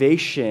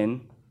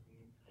salvation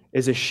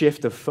is a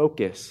shift of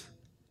focus.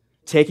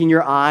 Taking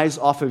your eyes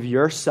off of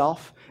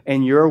yourself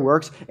and your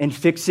works and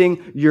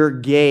fixing your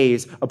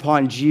gaze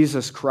upon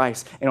Jesus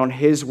Christ and on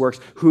his works,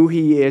 who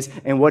he is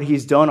and what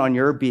he's done on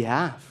your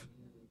behalf.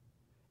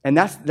 And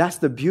that's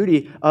the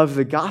beauty of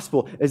the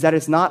gospel, is that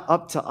it's not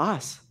up to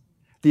us.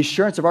 The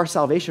assurance of our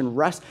salvation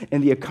rests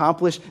in the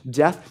accomplished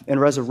death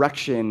and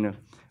resurrection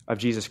of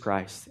Jesus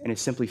Christ. And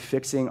it's simply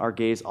fixing our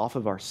gaze off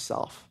of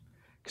ourselves,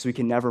 because we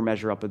can never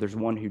measure up, but there's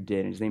one who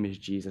did, and his name is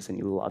Jesus, and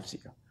he loves you.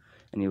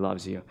 And he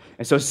loves you.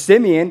 And so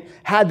Simeon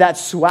had that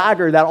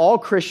swagger that all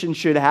Christians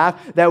should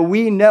have, that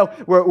we know,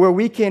 where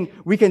we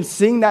can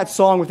sing that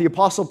song with the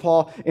Apostle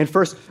Paul in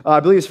I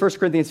believe it's 1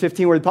 Corinthians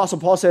 15, where the Apostle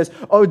Paul says,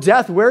 "Oh,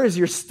 death, where is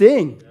your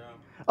sting?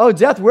 Oh,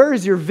 death, where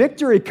is your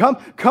victory? Come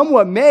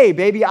what may,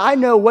 baby. I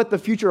know what the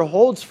future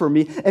holds for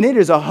me, and it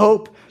is a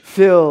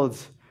hope-filled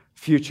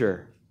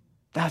future."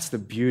 That's the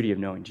beauty of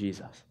knowing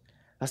Jesus.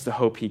 That's the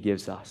hope he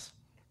gives us.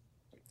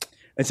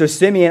 And so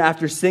Simeon,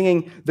 after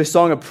singing the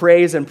song of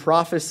praise and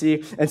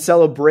prophecy and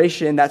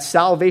celebration that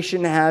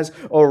salvation has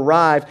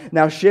arrived,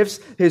 now shifts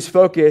his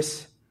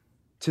focus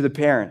to the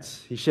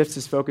parents. He shifts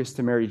his focus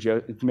to Mary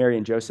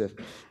and Joseph.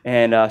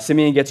 And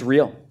Simeon gets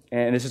real.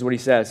 And this is what he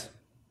says.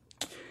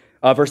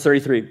 Verse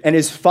 33, "And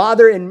his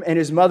father and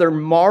his mother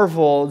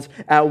marveled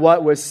at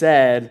what was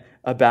said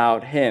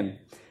about him.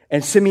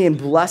 And Simeon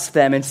blessed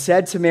them and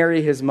said to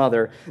Mary his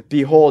mother,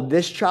 'Behold,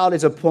 this child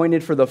is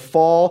appointed for the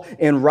fall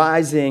and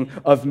rising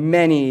of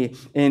many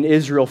in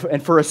Israel,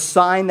 and for a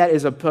sign that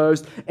is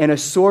opposed, and a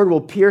sword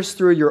will pierce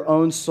through your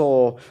own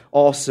soul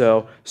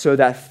also, so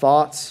that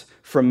thoughts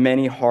from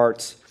many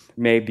hearts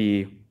may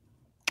be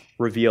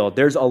revealed.'"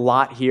 There's a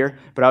lot here,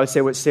 but I would say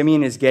what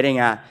Simeon is getting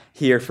at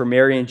here for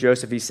Mary and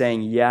Joseph, he's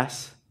saying,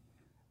 yes,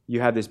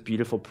 you have this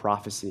beautiful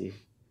prophecy.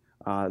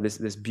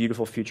 This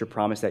beautiful future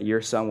promise that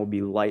your son will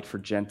be light for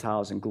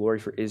Gentiles and glory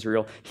for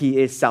Israel. He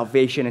is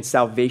salvation, and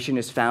salvation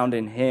is found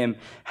in him.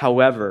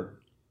 However,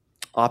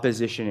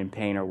 opposition and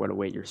pain are what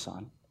await your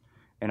son,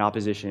 and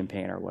opposition and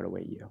pain are what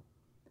await you.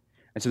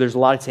 And so there's a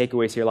lot of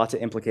takeaways here, lots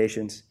of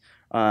implications.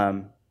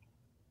 But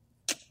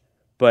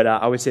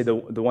I would say the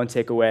one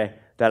takeaway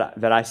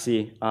that I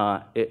see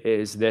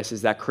is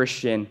that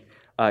Christian,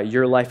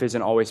 your life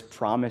isn't always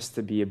promised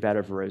to be a bed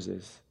of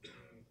roses.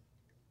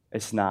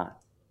 It's not.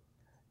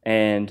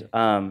 And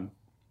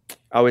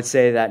I would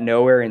say that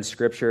nowhere in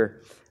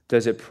Scripture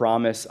does it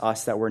promise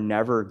us that we're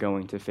never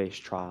going to face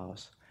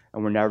trials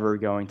and we're never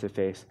going to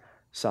face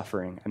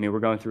suffering. I mean, we're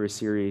going through a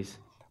series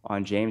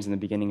on James. In the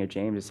beginning of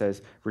James, it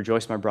says,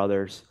 "Rejoice, my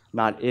brothers,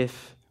 not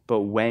if, but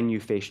when you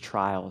face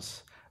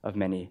trials of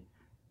many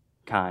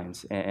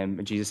kinds."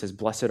 And Jesus says,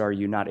 "Blessed are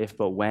you, not if,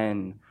 but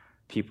when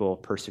people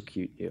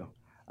persecute you."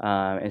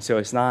 And so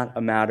it's not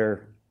a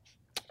matter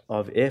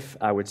of if,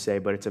 I would say,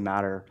 but it's a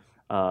matter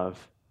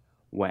of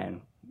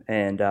when.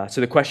 And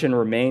so the question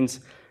remains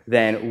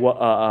then,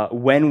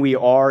 when we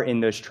are in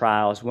those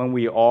trials, when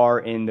we are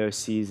in those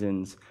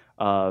seasons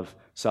of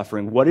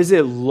suffering, what does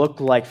it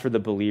look like for the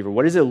believer?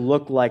 What does it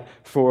look like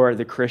for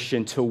the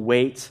Christian to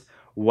wait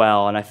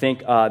well? And I think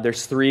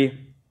there's three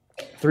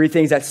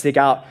things that stick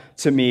out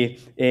to me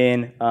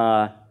in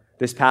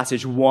this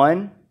passage.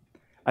 One,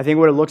 I think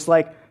what it looks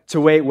like to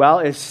wait well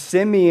is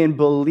Simeon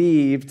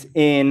believed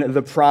in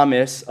the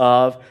promise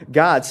of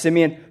God.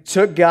 Simeon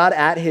took God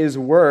at his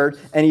word,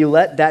 and he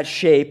let that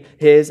shape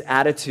his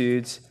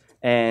attitudes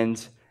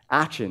and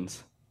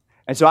actions.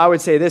 And so I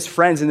would say this,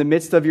 friends, in the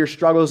midst of your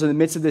struggles, in the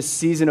midst of this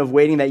season of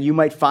waiting that you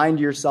might find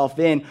yourself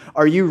in,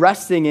 are you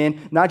resting in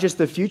not just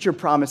the future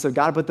promise of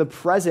God, but the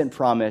present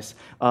promise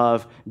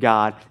of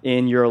God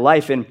in your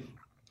life? And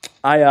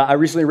I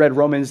recently read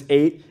Romans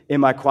 8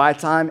 in my quiet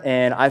time,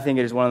 and I think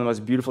it is one of the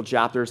most beautiful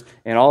chapters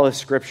in all of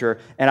Scripture.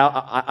 And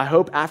I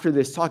hope after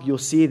this talk, you'll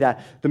see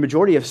that the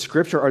majority of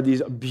Scripture are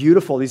these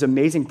beautiful, these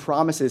amazing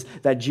promises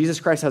that Jesus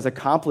Christ has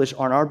accomplished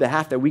on our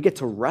behalf, that we get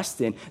to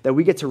rest in, that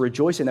we get to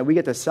rejoice in, that we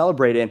get to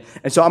celebrate in.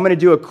 And so I'm going to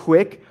do a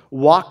quick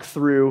walk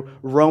through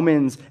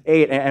Romans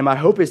 8, and my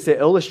hope is to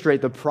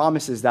illustrate the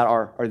promises that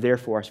are there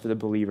for us, for the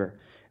believer.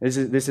 This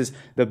is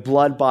the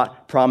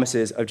blood-bought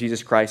promises of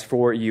Jesus Christ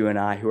for you and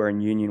I who are in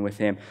union with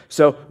him.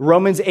 So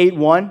Romans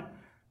 8:1,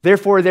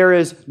 "Therefore there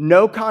is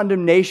no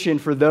condemnation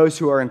for those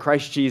who are in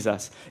Christ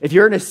Jesus." If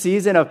you're in a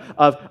season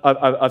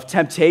of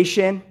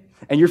temptation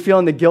and you're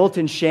feeling the guilt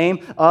and shame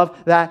of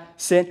that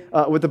sin,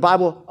 what the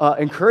Bible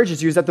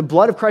encourages you is that the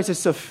blood of Christ is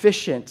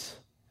sufficient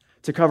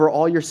to cover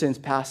all your sins,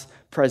 past,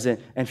 present,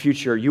 and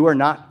future. You are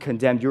not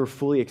condemned. You are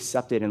fully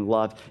accepted and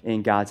loved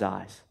in God's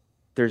eyes.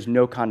 There's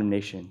no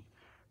condemnation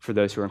for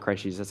those who are in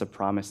Christ Jesus. That's a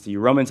promise to you.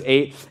 Romans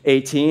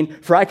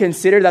 8:18. For I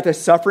consider that the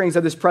sufferings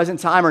of this present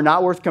time are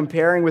not worth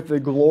comparing with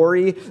the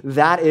glory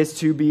that is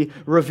to be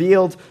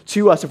revealed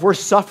to us. If we're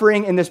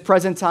suffering in this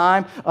present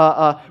time,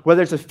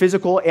 whether it's a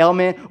physical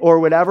ailment or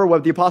whatever,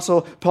 what the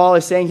Apostle Paul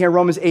is saying here in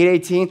Romans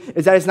 8:18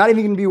 is that it's not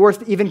even going to be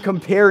worth even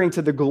comparing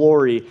to the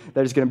glory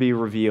that is going to be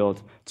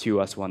revealed to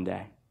us one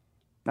day.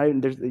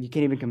 You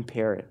can't even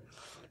compare it.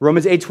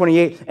 Romans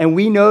 8:28, and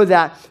we know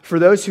that for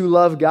those who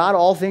love God,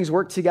 all things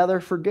work together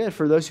for good,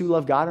 for those who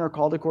love God and are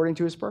called according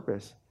to his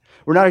purpose.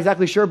 We're not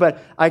exactly sure, but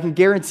I can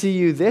guarantee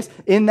you this,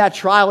 in that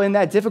trial, in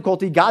that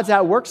difficulty, God's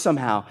at work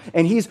somehow,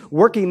 and he's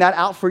working that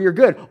out for your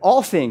good.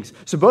 All things,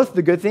 so both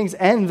the good things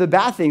and the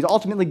bad things.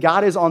 Ultimately,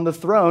 God is on the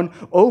throne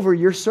over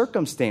your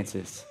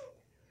circumstances.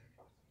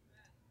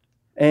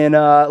 And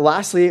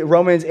lastly,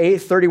 Romans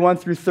 8:31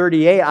 through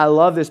 38. I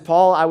love this.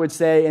 Paul, I would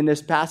say, in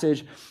this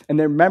passage, and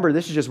then remember,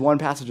 this is just one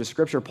passage of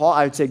Scripture. Paul,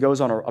 I would say,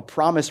 goes on a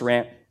promise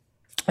rant.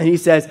 And he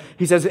says,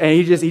 and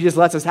he just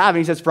lets us have it.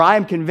 He says, for I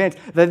am convinced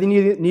that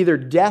neither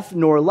death,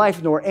 nor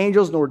life, nor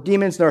angels, nor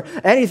demons, nor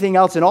anything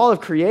else in all of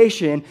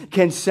creation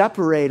can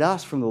separate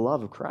us from the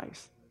love of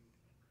Christ.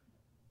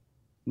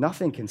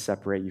 Nothing can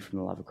separate you from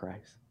the love of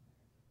Christ.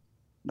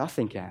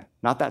 Nothing can.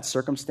 Not that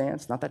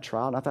circumstance, not that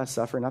trial, not that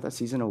suffering, not that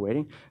season of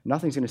waiting.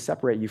 Nothing's going to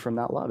separate you from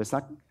that love. It's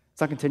not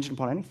contingent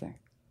upon anything.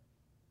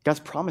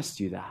 God's promised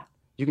you that.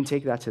 You can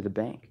take that to the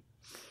bank.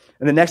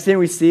 And the next thing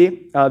we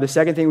see, the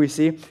second thing we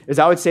see, is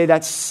I would say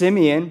that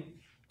Simeon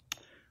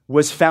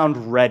was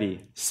found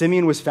ready.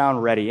 Simeon was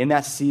found ready in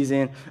that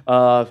season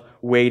of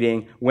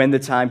waiting. When the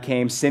time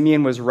came,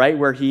 Simeon was right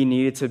where he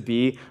needed to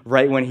be,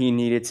 right when he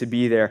needed to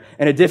be there.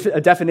 And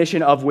a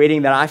definition of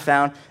waiting that I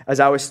found as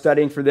I was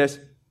studying for this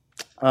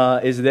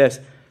is this: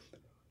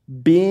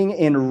 being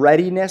in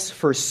readiness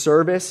for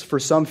service for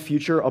some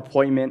future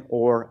appointment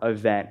or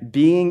event.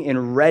 Being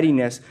in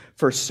readiness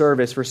for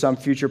service for some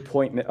future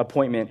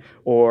appointment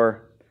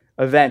or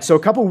event. So a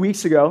couple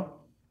weeks ago,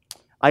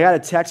 I got a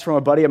text from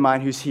a buddy of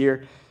mine who's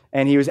here,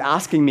 and he was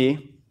asking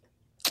me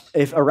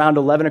if around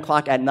 11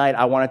 o'clock at night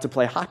I wanted to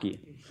play hockey.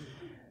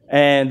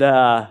 And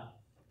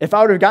if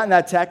I would have gotten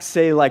that text,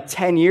 say, like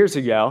 10 years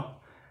ago,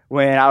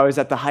 when I was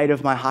at the height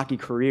of my hockey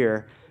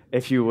career,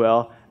 if you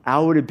will, I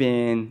would have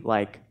been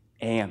like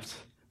amped.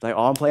 Like,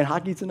 oh, I'm playing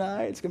hockey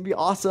tonight. It's going to be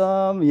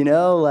awesome.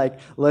 Like,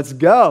 let's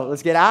go.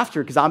 Let's get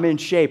after it because I'm in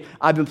shape.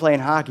 I've been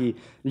playing hockey.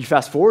 You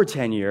fast forward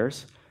 10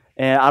 years,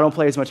 and I don't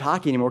play as much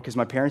hockey anymore because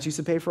my parents used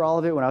to pay for all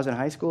of it when I was in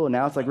high school, and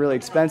now it's like really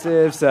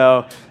expensive.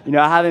 So, I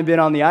haven't been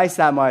on the ice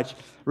that much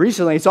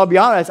recently. So I'll be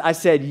honest, I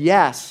said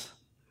yes.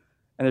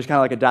 And there's kind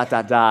of like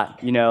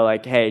a ...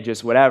 like, hey,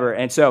 just whatever.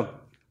 And so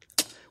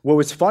what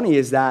was funny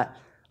is that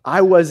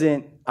I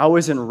wasn't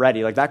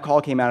ready. Like, that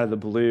call came out of the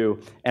blue,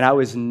 and I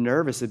was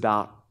nervous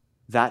about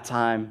that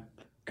time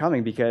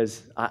coming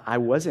because I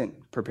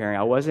wasn't preparing.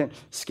 I wasn't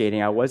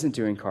skating. I wasn't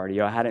doing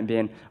cardio. I hadn't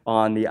been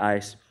on the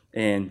ice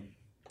in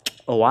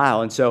a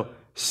while. And so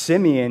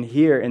Simeon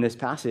here in this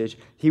passage,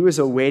 he was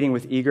awaiting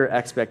with eager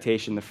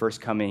expectation the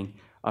first coming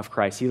of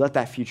Christ. He let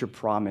that future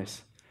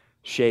promise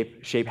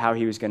shape how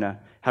he was gonna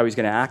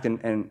act.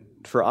 And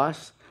for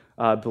us,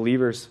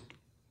 believers,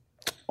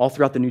 all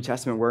throughout the New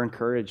Testament, we're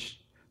encouraged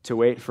to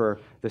wait for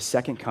the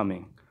second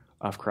coming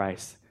of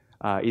Christ.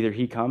 Either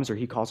he comes or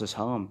he calls us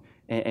home.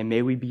 And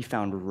may we be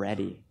found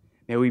ready.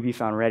 May we be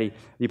found ready.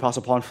 The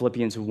Apostle Paul in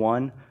Philippians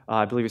 1,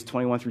 I believe it's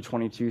 21 through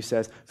 22,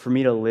 says, for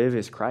me to live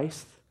is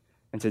Christ,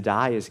 and to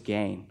die is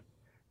gain.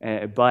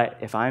 But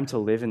if I'm to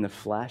live in the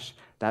flesh,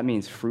 that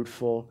means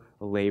fruitful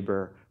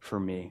labor for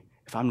me.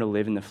 If I'm to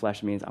live in the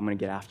flesh, it means I'm going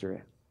to get after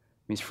it.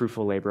 It means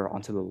fruitful labor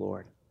unto the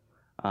Lord.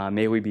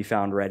 May we be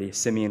found ready.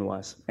 Simeon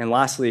was. And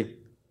lastly,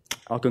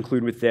 I'll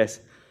conclude with this.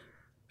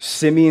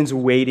 Simeon's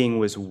waiting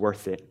was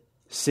worth it.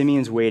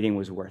 Simeon's waiting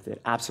was worth it,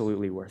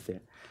 absolutely worth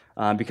it.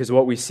 Because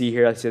what we see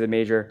here, I'd say the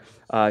major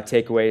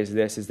takeaway is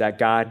this, is that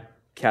God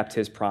kept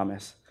his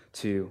promise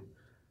to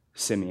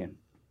Simeon.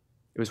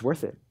 It was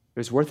worth it. It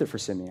was worth it for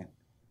Simeon.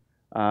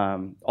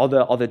 All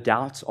the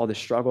doubts, all the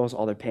struggles,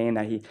 all the pain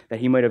that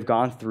he might have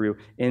gone through,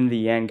 in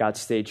the end, God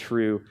stayed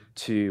true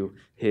to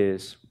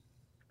his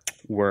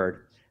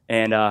word.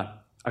 And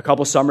a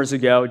couple summers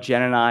ago,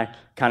 Jen and I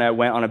kind of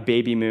went on a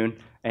baby moon,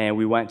 and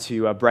we went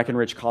to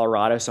Breckenridge,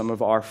 Colorado. Some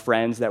of our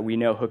friends that we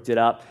know hooked it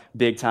up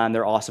big time.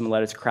 They're awesome and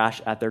let us crash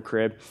at their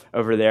crib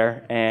over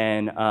there.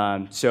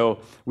 And so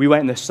we went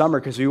in the summer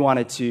because we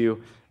wanted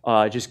to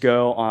just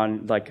go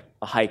on like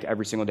a hike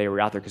every single day we were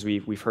out there because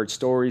we've heard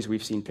stories,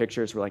 we've seen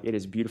pictures. We're like, it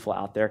is beautiful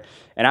out there.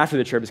 And after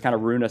the trip, it's kind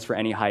of ruined us for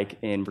any hike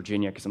in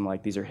Virginia because I'm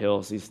like, these are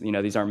hills,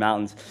 these aren't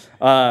mountains.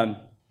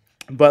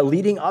 But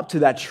leading up to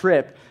that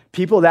trip,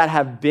 people that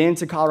have been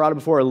to Colorado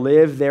before or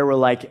lived there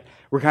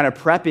were kind of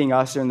prepping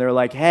us, and they're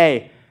like,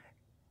 hey,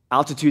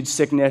 altitude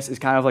sickness is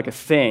kind of like a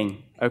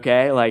thing,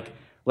 okay? Like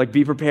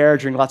be prepared,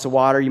 drink lots of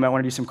water. You might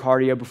want to do some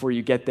cardio before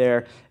you get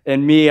there.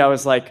 And me, I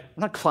was like,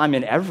 I'm not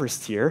climbing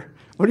Everest here.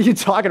 What are you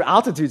talking about?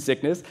 Altitude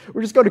sickness?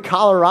 We're just going to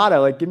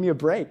Colorado. Like, give me a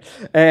break.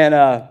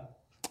 And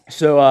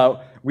so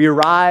we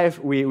arrive.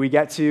 We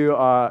get to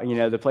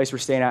the place we're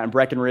staying at in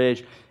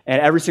Breckenridge.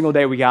 And every single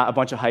day we got a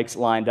bunch of hikes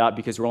lined up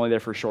because we're only there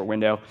for a short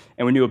window.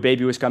 And we knew a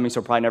baby was coming,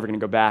 so we're probably never going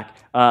to go back.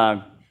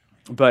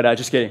 But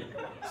just kidding.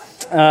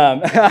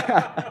 And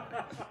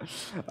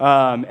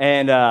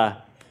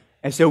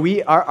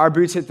so our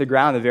boots hit the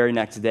ground the very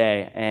next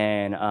day,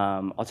 and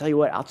I'll tell you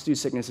what, altitude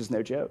sickness is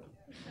no joke.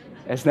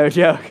 It's no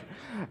joke.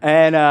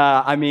 And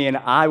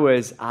I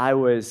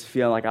was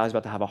feeling like I was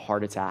about to have a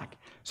heart attack.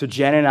 So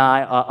Jen and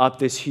I up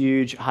this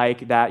huge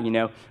hike that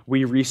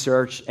we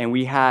researched, and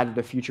we had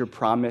the future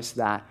promise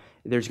that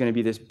there's going to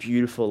be this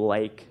beautiful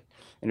lake,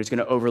 and it's going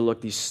to overlook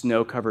these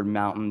snow-covered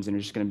mountains, and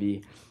it's just going to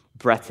be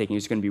breathtaking.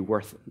 It's going to be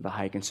worth the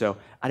hike. And so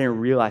I didn't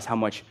realize how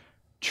much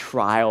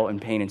trial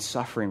and pain and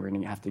suffering we're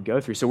going to have to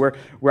go through. So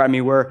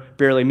we're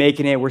barely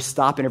making it. We're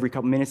stopping every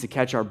couple minutes to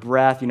catch our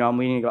breath. I'm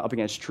leaning up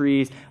against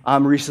trees.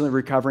 I'm recently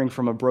recovering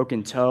from a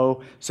broken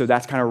toe, so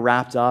that's kind of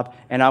wrapped up.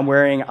 And I'm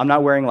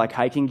not wearing like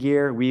hiking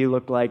gear. We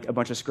look like a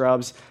bunch of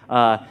scrubs.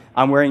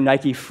 I'm wearing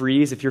Nike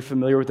Freeze. If you're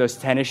familiar with those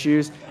tennis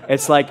shoes,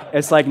 it's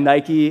like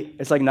Nike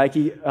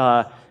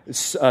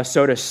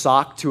sewed a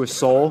sock to a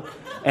sole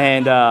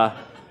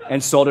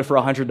and sold it for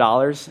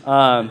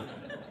 $100.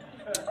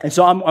 And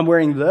so I'm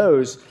wearing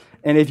those.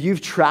 And if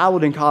you've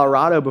traveled in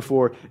Colorado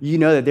before, you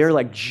know that they're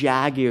like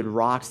jagged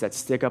rocks that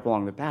stick up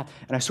along the path.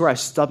 And I swear I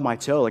stubbed my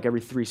toe like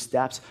every 3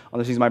 steps on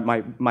those things,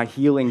 my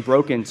healing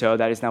broken toe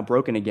that is now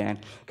broken again.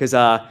 Because,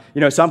 so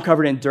I'm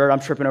covered in dirt.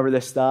 I'm tripping over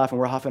this stuff, and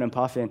we're huffing and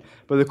puffing.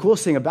 But the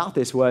coolest thing about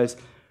this was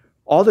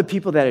all the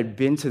people that had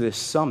been to this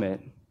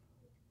summit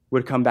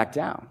would come back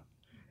down.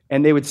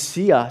 And they would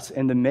see us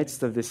in the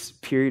midst of this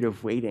period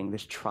of waiting,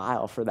 this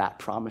trial for that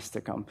promise to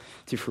come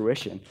to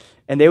fruition.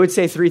 And they would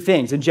say 3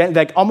 things.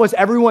 And almost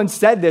everyone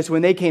said this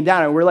when they came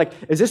down. And we're like,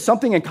 is this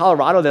something in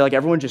Colorado that like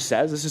everyone just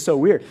says? This is so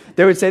weird.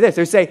 They would say this.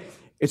 They would say,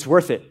 it's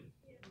worth it.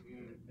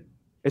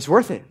 It's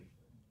worth it.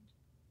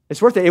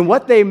 It's worth it. And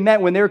what they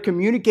meant when they were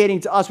communicating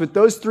to us with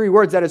those 3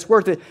 words, that it's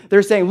worth it,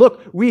 they're saying, look,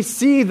 we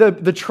see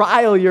the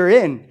trial you're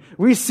in.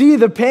 We see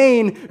the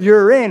pain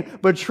you're in,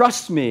 but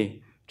trust me.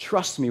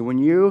 Trust me, when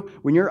you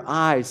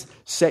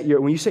set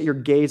your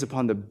gaze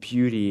upon the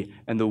beauty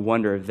and the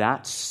wonder of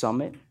that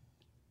summit,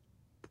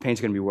 the pain's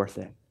going to be worth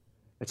it.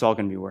 It's all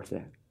going to be worth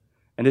it.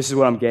 And this is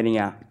what I'm getting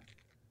at.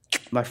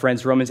 My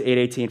friends, Romans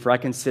 8:18, for I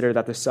consider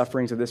that the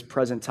sufferings of this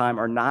present time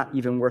are not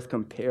even worth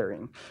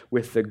comparing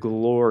with the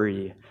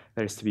glory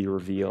that is to be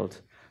revealed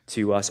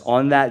to us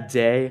on that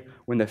day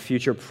when the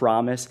future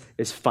promise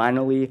is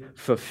finally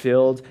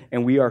fulfilled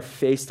and we are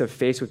face to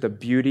face with the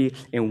beauty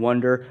and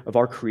wonder of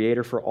our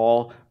Creator for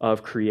all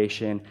of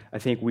creation. I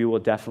think we will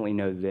definitely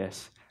know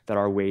this, that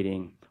our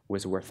waiting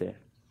was worth it.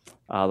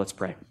 Let's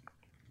pray.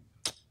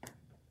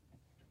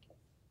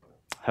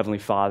 Heavenly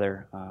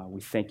Father,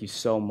 we thank you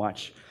so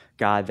much,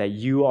 God, that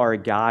you are a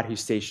God who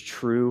stays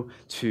true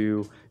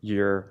to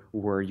your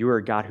word. You are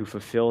a God who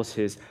fulfills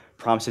his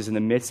promises in the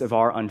midst of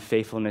our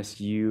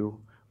unfaithfulness.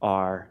 You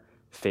are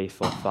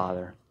faithful,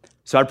 Father.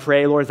 So I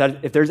pray, Lord,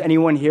 that if there's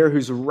anyone here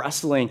who's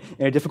wrestling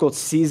in a difficult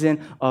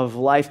season of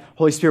life,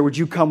 Holy Spirit, would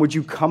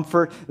you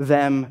comfort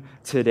them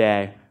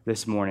today,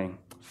 this morning,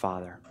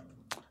 Father.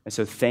 And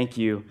so thank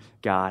you,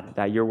 God,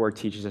 that your word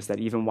teaches us that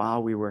even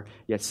while we were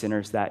yet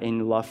sinners, that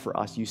in love for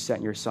us, you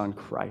sent your son,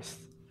 Christ,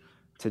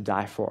 to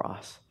die for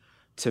us,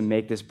 to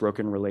make this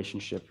broken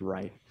relationship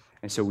right.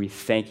 And so we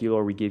thank you,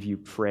 Lord. We give you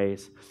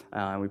praise.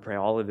 And we pray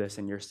all of this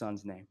in your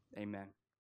son's name. Amen.